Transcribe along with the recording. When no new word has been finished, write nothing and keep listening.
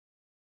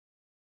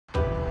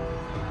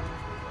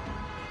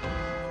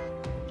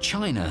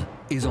China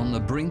is on the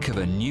brink of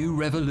a new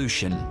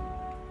revolution.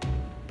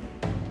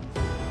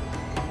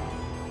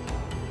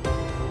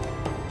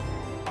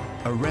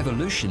 A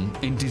revolution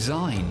in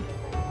design.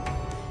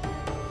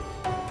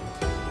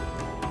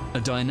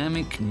 A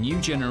dynamic new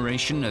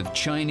generation of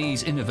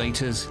Chinese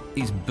innovators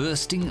is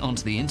bursting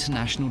onto the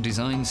international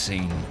design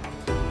scene.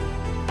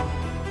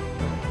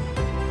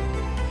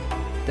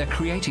 They're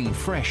creating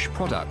fresh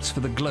products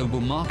for the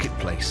global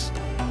marketplace.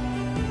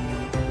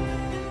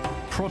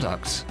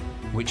 Products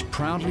which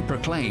proudly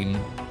proclaim,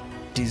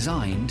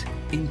 designed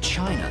in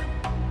China.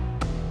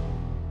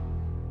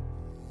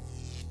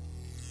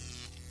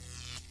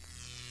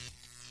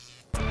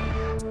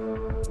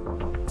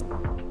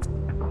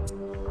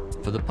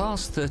 For the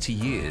past 30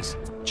 years,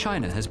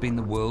 China has been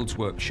the world's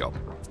workshop,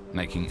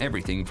 making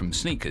everything from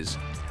sneakers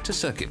to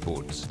circuit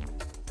boards.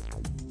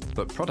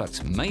 But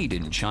products made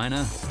in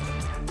China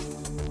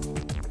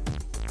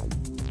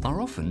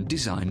are often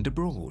designed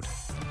abroad.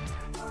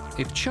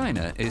 If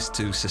China is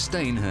to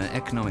sustain her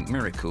economic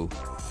miracle,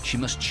 she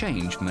must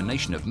change from a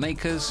nation of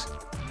makers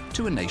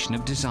to a nation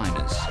of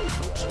designers.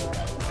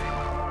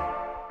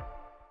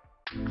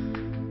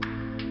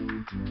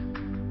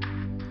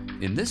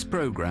 In this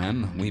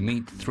program, we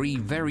meet three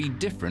very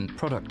different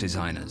product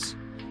designers,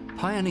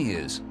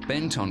 pioneers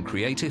bent on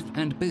creative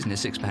and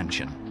business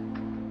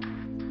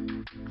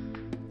expansion.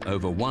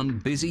 Over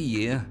one busy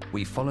year,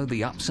 we follow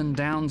the ups and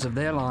downs of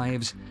their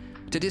lives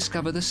to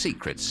discover the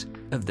secrets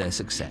of their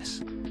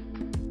success.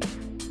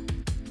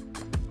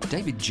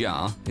 David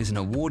Jia is an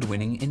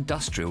award-winning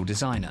industrial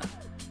designer.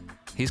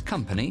 His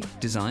company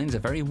designs a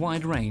very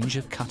wide range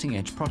of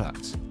cutting-edge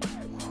products.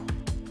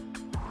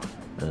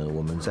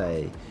 我们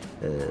在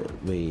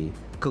为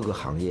各个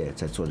行业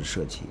在做着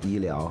设计，医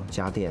疗、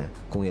家电、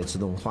工业自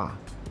动化，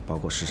包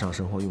括时尚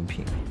生活用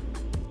品。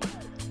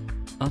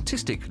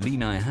 Artistic Li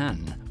Naihan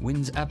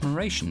wins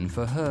admiration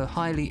for her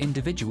highly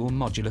individual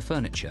modular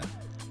furniture.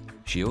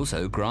 She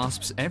also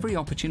grasps every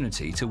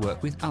opportunity to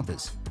work with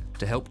others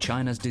to help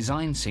China's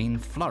design scene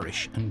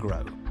flourish and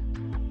grow.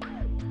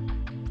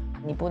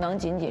 你不能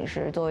仅仅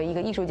是作为一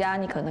个艺术家，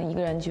你可能一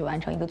个人去完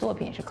成一个作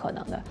品是可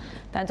能的，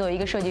但作为一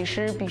个设计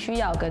师，必须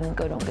要跟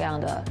各种各样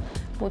的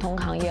不同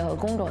行业和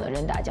工种的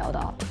人打交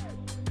道。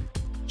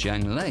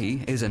Jiang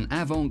Wei is an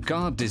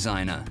avant-garde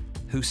designer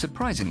who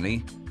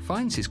surprisingly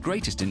finds his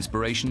greatest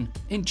inspiration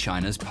in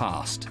China's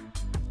past.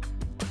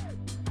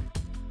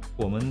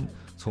 我们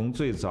从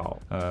最早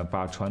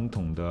把传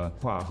统的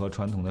画和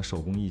传统的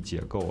手工艺解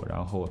构，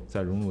然后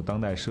再融入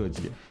当代设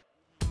计。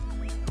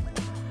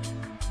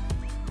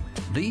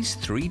 These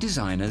three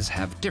designers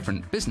have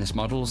different business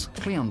models,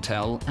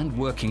 clientele, and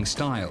working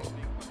style.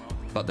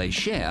 But they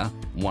share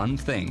one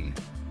thing.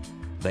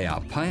 They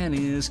are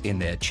pioneers in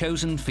their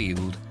chosen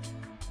field,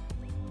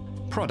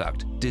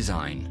 product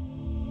design.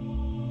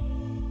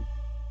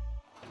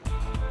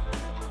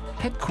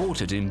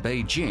 Headquartered in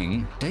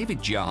Beijing, David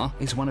Jia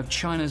is one of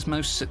China's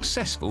most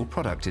successful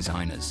product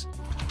designers.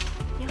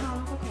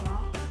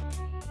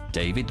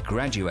 David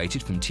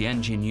graduated from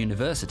Tianjin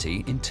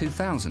University in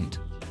 2000,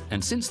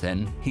 and since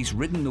then he's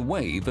ridden the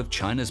wave of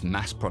China's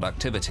mass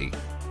productivity.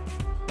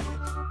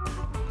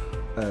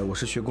 我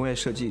是学工业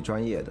设计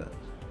专业的，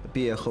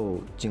毕业后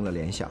进了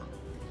联想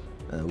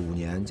，5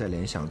年在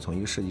联想从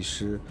一个设计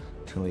师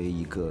成为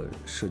一个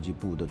设计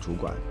部的主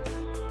管。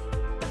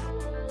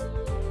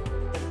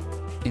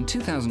 In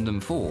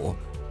 2004,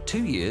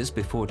 2 years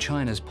before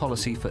China's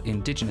policy for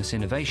indigenous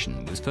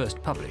innovation was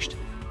first published,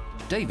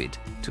 David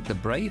took the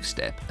brave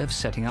step of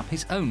setting up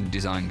his own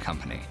design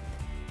company.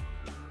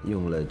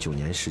 用了9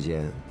年时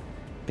间，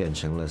变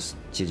成了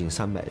接近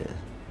300人。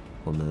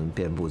我们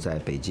遍布在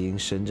北京、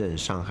深圳、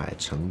上海、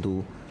成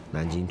都、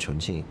南京、重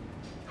庆，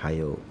还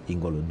有英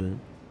国伦敦。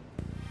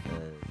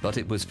 But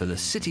it was for the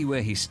city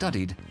where he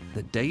studied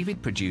that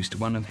David produced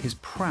one of his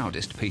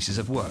proudest pieces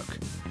of work.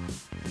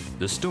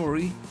 The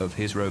story of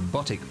his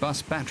robotic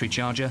bus battery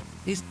charger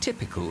is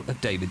typical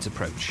of David's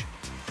approach.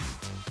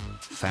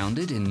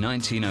 Founded in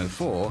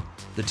 1904,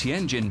 the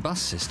Tianjin bus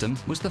system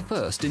was the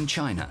first in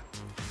China.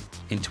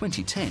 In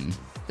 2010,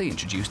 they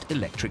introduced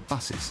electric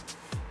buses.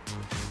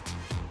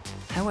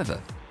 However,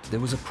 there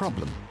was a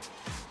problem.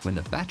 When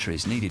the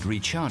batteries needed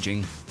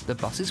recharging, the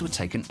buses were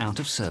taken out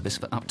of service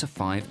for up to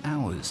 5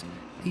 hours,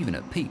 even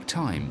at peak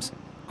times,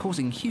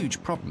 causing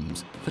huge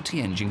problems for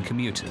Tianjin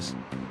commuters.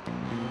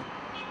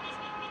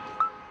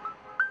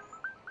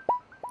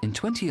 In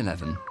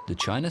 2011, the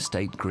China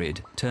State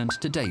Grid turned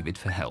to David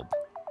for help.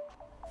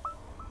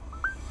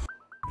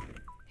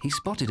 He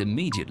spotted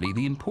immediately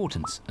the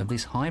importance of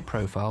this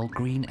high-profile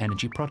green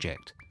energy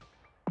project.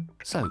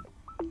 So,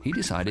 he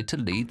decided to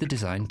lead the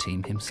design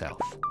team himself.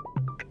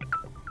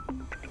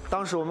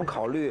 当时我们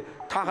考虑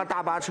他和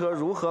大巴车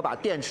如何把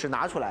电池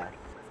拿出来，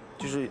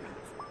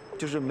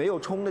就是没有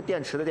充的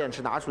电池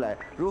拿出来，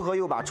如何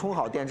又把充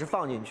好电池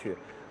放进去。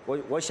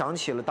我想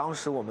起了当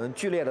时我们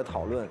剧烈的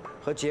讨论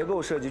和结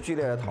构设计剧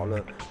烈的讨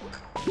论。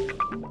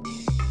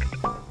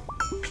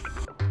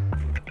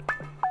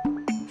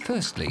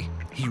 Firstly,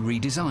 he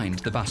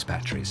redesigned the bus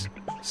batteries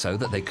so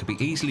that they could be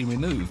easily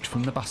removed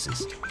from the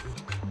buses.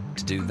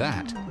 To do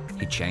that,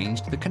 he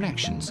changed the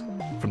connections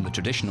from the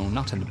traditional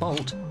nut and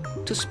bolt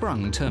to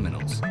sprung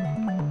terminals.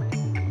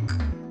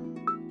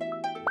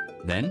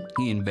 Then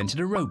he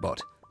invented a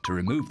robot to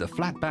remove the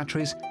flat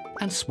batteries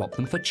and swap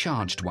them for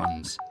charged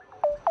ones.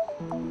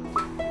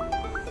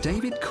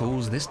 David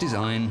calls this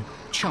design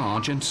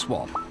charge and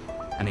swap,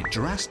 and it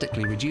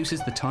drastically reduces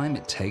the time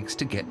it takes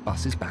to get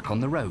buses back on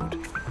the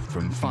road,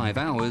 from 5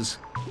 hours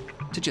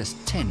to just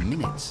 10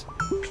 minutes.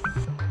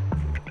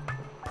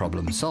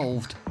 Problem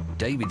solved.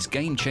 David's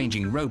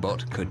game-changing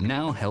robot could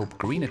now help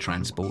greener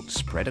transport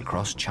spread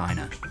across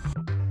China.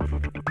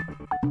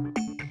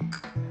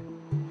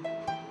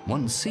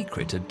 One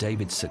secret of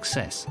David's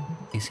success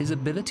is his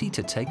ability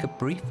to take a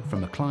brief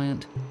from a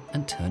client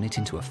and turn it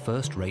into a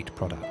first-rate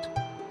product.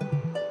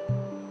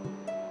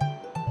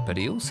 But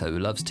he also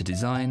loves to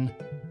design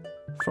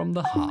from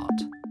the heart.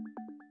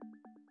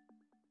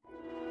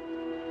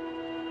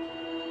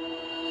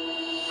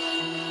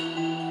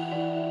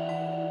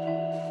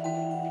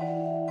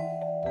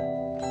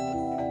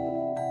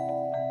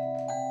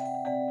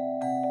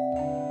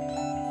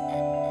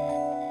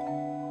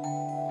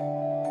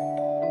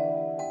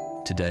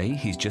 Today,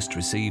 he's just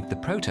received the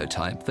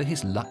prototype for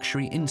his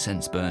luxury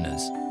incense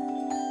burners.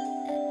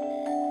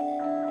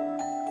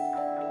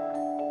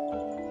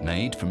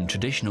 Made from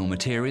traditional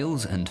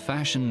materials and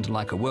fashioned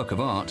like a work of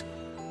art,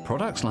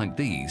 products like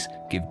these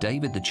give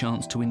David the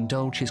chance to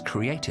indulge his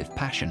creative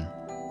passion.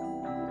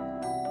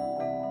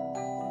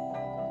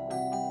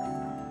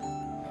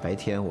 白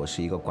天我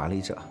是一个管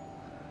理者，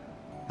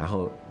然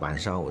后晚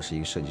上我是一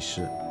个设计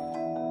师。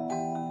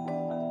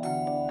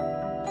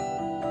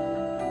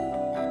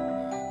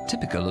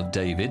 Typical of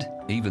David,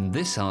 even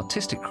this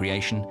artistic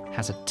creation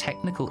has a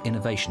technical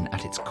innovation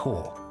at its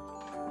core.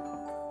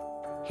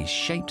 He's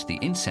shaped the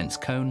incense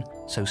cone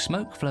so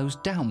smoke flows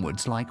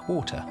downwards like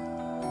water.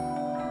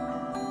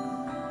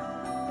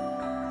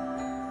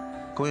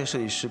 工业设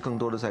计师更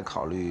多的在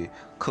考虑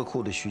客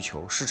户的需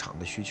求、市场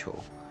的需求，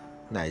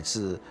乃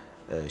至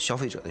消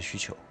费者的需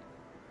求，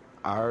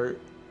而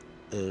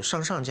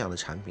上这样的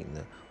产品呢，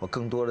我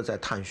更多的在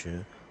探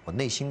寻我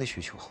内心的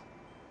需求，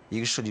一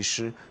个设计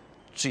师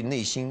最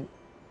内心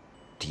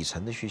底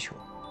层的需求。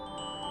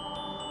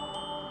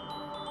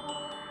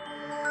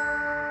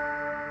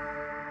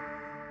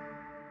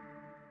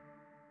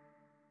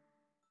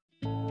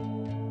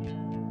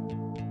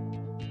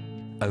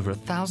Over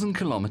 1,000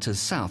 kilometers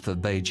south of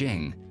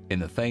Beijing, in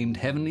the famed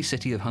heavenly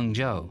city of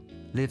Hangzhou,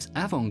 lives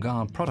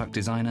avant-garde product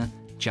designer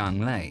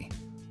Jia Wei.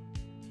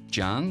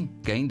 Jiang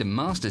gained a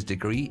master's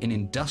degree in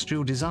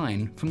industrial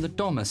design from the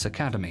Domus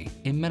Academy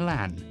in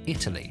Milan,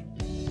 Italy.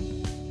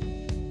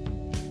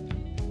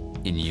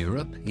 In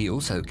Europe, he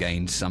also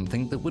gained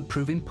something that would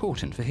prove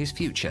important for his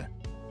future: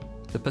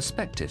 the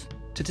perspective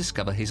to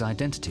discover his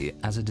identity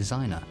as a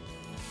designer.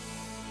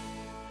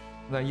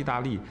 在意大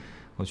利，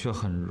我却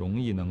很容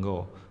易能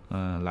够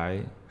来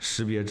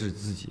识别自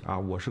己啊，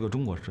我是个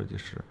中国设计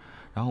师，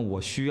然后我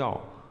需要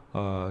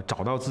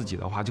找到自己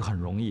的话就很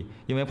容易，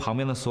因为旁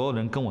边的所有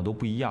人跟我都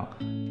不一样。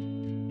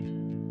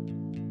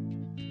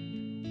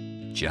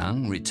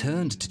Jiang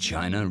returned to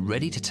China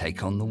ready to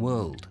take on the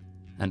world,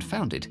 and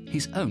founded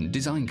his own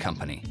design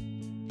company.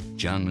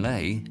 Jiang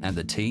Wei and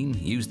the team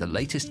use the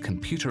latest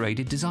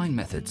computer-aided design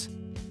methods,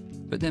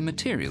 but their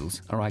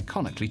materials are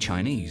iconically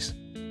Chinese: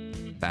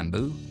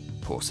 bamboo,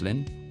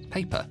 porcelain,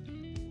 paper.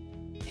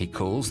 He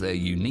calls their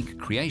unique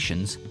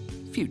creations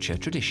future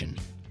tradition.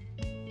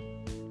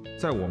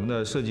 在我们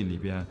的设计里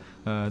边，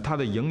它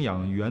的营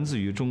养源自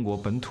于中国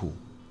本土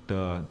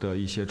的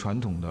一些传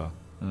统的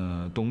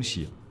东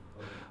西，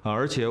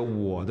而且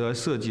我的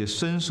设计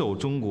深受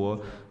中国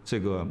这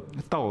个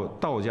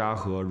道家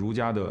和儒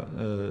家的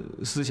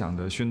思想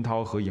的熏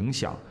陶和影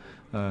响，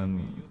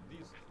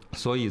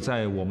所以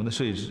在我们的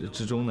设计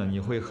之中呢，你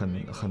会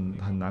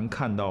很难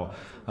看到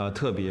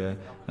特别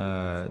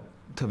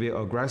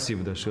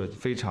aggressive 的设计，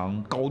非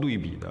常高对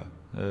比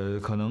的，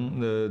可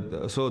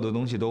能所有的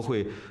东西都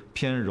会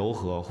偏柔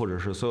和，或者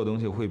是所有东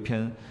西会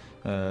偏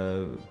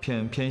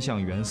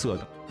向原色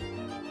的。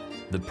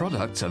The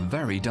products are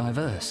very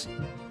diverse,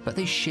 but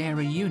they share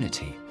a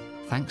unity,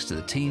 thanks to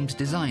the team's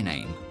design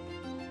aim: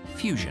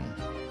 fusion.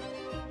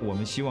 我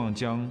们希望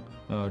将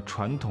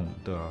传统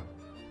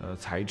的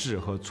材质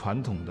和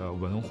传统的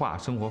文化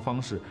生活方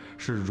式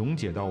是溶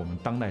解到我们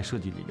当代设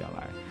计里边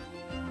来。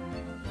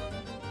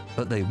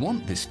But they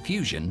want this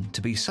fusion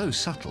to be so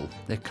subtle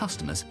their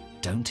customers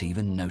don't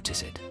even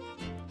notice it.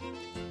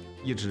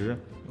 一直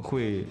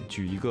会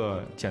举一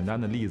个简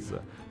单的例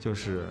子，就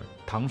是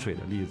糖水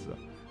的例子。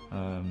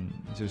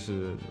就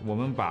是我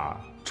们把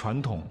传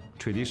统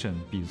tradition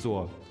比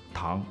作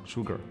糖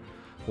sugar，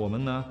 我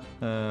们呢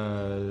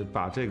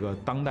把这个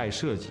当代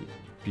设计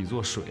比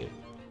作水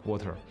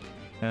water，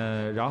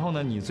 然后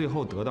呢你最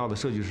后得到的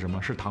设计是什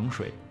么？是糖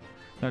水。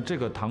那这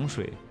个糖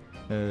水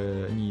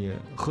你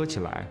喝起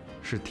来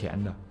是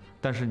甜的，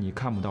但是你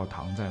看不到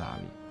糖在哪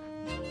里。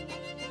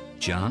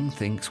Jiang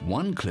thinks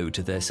one clue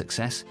to their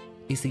success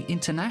is the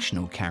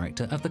international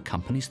character of the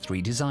company's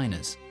 3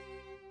 designers: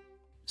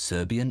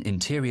 Serbian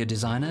interior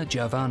designer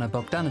Jovana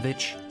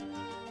Bogdanovic,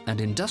 and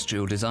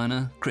industrial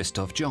designer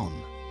Christoph John.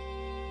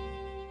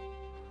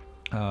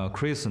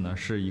 Chris 呢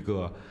是一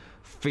个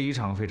非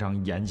常非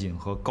常严谨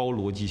和高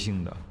逻辑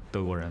性的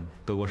德国人，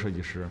德国设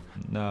计师。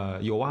那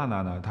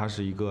Joanna呢，她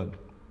是一个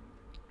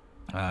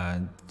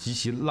极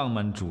其浪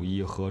漫主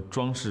义和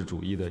装饰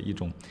主义的一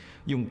种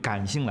用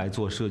感性来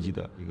做设计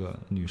的一个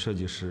女设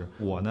计师。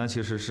我呢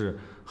其实是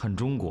很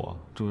中国，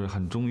就是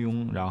很中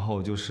庸，然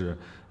后就是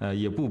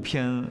也不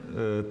偏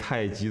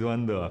太极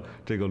端的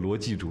这个逻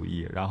辑主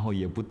义，然后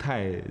也不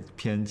太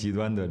偏极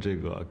端的这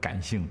个感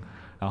性。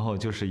然后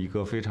就是一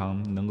个非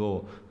常能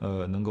够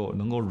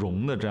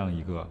融的这样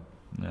一个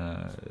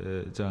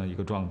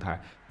状态。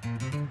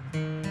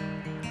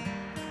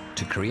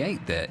To create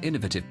their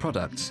innovative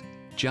products,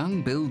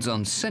 Jiang builds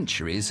on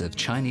centuries of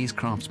Chinese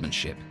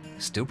craftsmanship,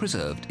 still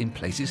preserved in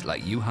places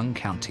like Yuhang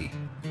County.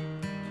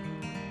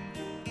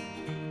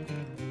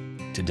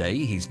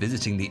 Today, he's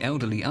visiting the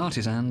elderly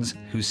artisans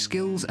whose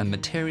skills and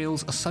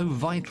materials are so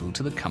vital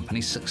to the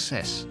company's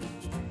success.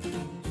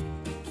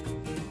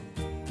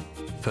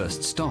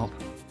 First stop,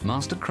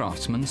 Master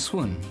Craftsman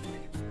Sun,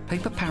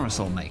 paper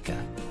parasol maker.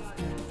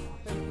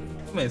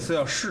 每次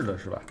要试的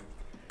是吧？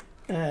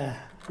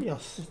要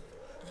试，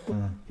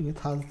因为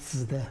它是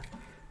纸的，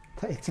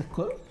它一直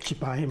过几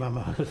把一慢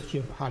慢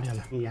就趴掉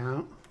了。一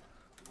样。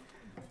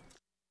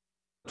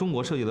中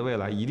国设计的未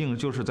来一定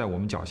就是在我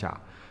们脚下，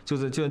就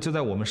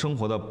在我们生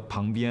活的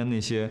旁边，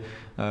那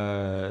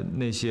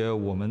些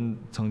我们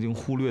曾经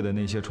忽略的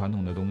那些传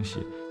统的东西。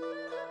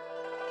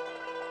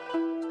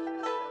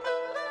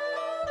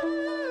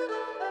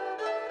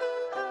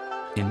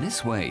In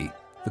this way,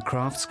 the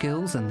craft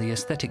skills and the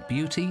aesthetic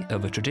beauty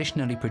of a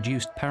traditionally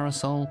produced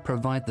parasol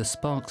provide the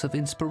sparks of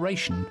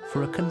inspiration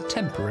for a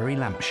contemporary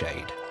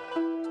lampshade.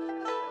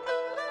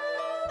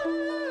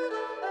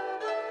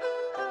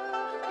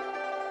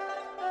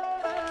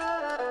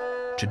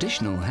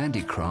 Traditional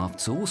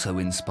handicrafts also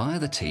inspire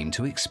the team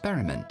to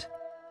experiment.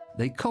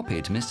 They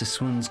copied Mr.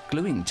 Sun's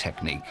gluing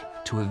technique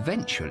to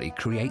eventually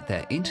create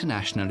their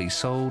internationally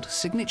sold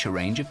signature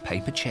range of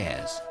paper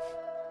chairs.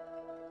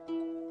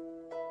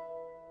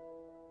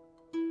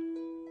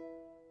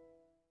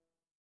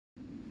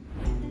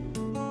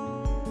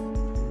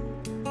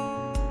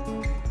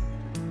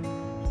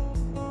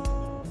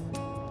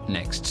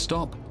 Next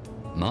stop,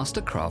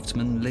 Master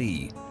Craftsman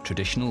Li,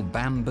 traditional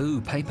bamboo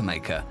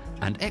papermaker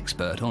and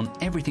expert on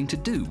everything to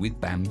do with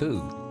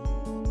bamboo.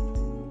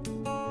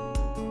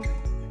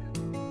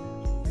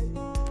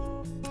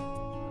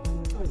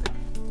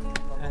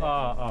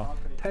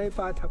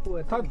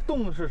 它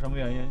动是什么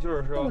原因？就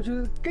是说，动就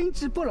是根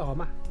基不牢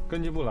嘛。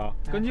根基不牢，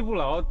根基不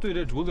牢对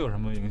这竹子有什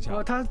么影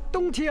响？它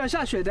冬天要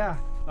下雪的。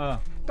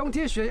冬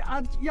天雪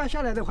压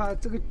下来的话，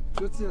这个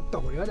竹子要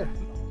倒了的。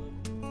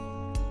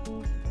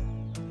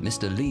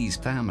 Mr. Li's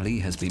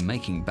family has been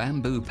making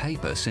bamboo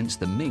paper since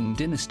the Ming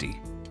dynasty.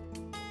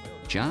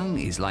 Jiang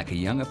is like a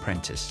young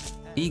apprentice,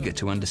 eager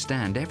to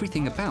understand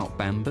everything about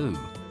bamboo.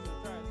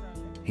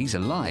 He's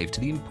alive to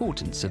the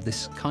importance of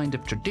this kind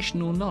of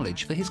traditional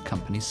knowledge for his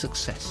company's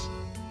success.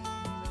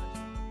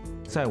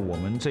 在我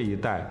们这一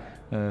代，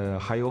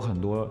还有很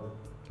多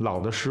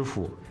老的师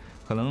傅，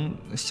可能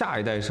下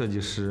一代设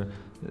计师，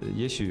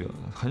也许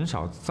很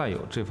少再有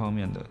这方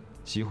面的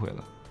机会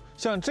了。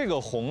 像这个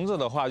红子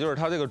的话，就是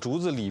它这个竹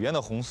子里边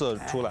的红色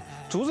出来。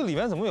竹子里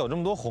边怎么有这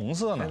么多红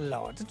色呢？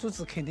老的竹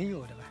子肯定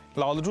有的吧。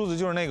老的竹子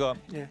就是那个，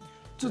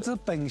竹子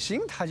本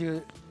身它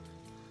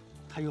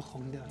有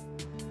红的。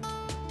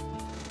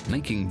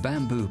Making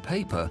bamboo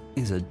paper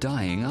is a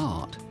dying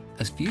art,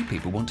 as few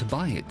people want to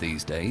buy it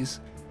these days.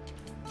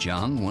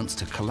 Jiang wants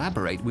to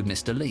collaborate with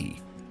Mr.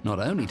 Li, not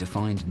only to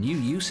find new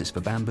uses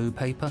for bamboo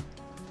paper,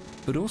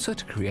 but also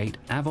to create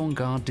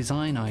avant-garde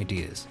design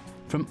ideas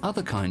from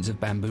other kinds of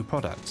bamboo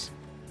products,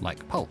 like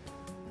pulp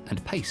and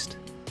paste.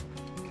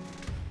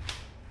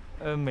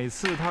 每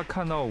次他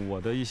看到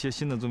我的一些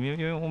新的作品，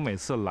因为我每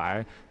次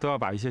来都要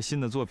把一些新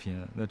的作品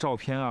的照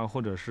片啊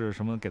或者是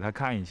什么给他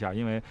看一下，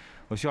因为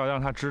我需要让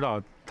他知道，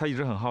他一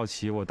直很好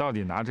奇我到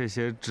底拿这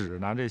些纸、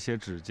拿这些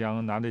纸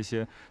浆、拿这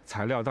些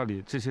材料，到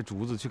底这些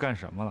竹子去干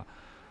什么了。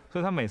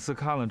所以他每次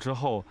看了之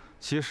后，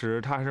其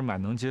实他还是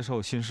蛮能接受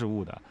新事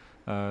物的。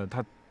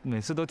他每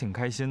次都挺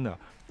开心的。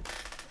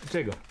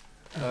这个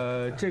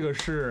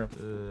是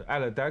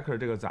Higlight Product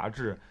这个杂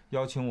志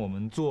邀请我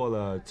们做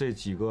了这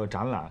几个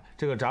展览。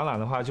这个展览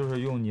的话，就是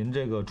用您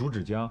这个竹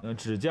纸浆。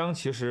纸浆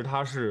其实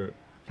它是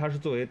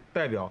作为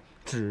代表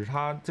纸，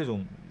它这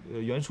种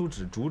原书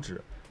纸、竹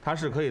纸，它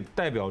是可以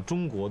代表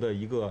中国的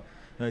一个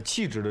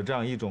气质的这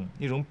样一种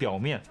表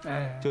面，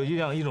就这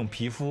样一种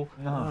皮肤。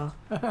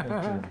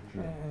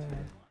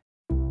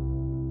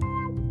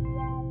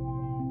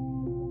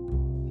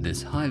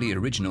This highly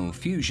original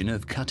fusion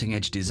of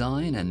cutting-edge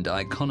design and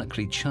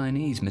iconically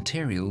Chinese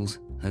materials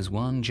has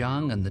won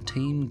Jiang and the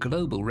team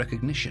global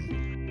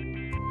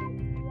recognition.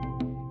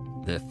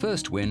 Their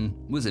first win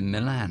was in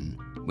Milan,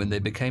 when they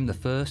became the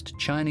first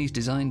Chinese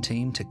design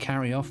team to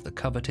carry off the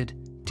coveted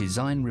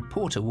Design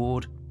Report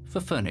Award for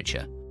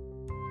furniture.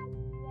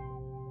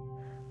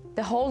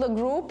 the whole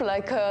group,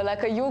 like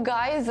you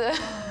guys,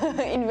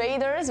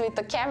 invaders with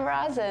the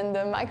cameras and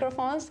the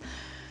microphones,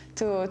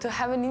 to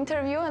have an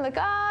interview and like,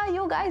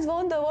 you guys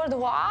won the award,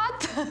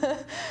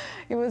 what?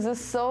 It was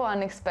just so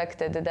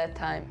unexpected at that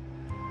time.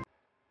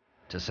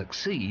 To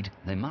succeed,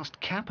 they must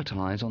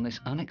capitalize on this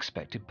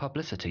unexpected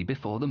publicity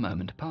before the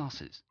moment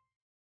passes.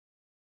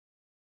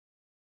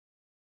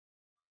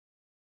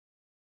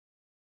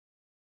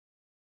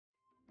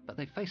 But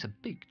they face a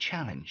big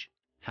challenge: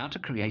 how to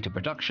create a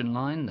production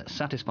line that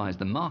satisfies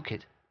the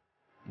market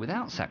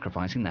without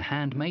sacrificing the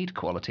handmade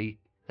quality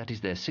that is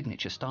their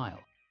signature style.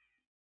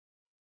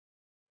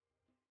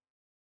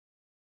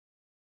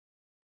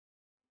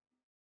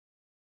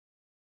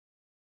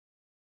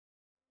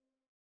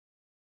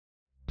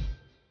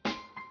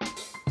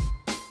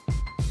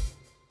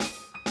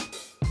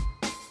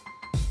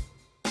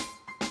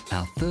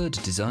 Our third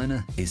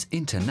designer is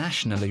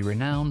internationally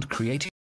renowned creative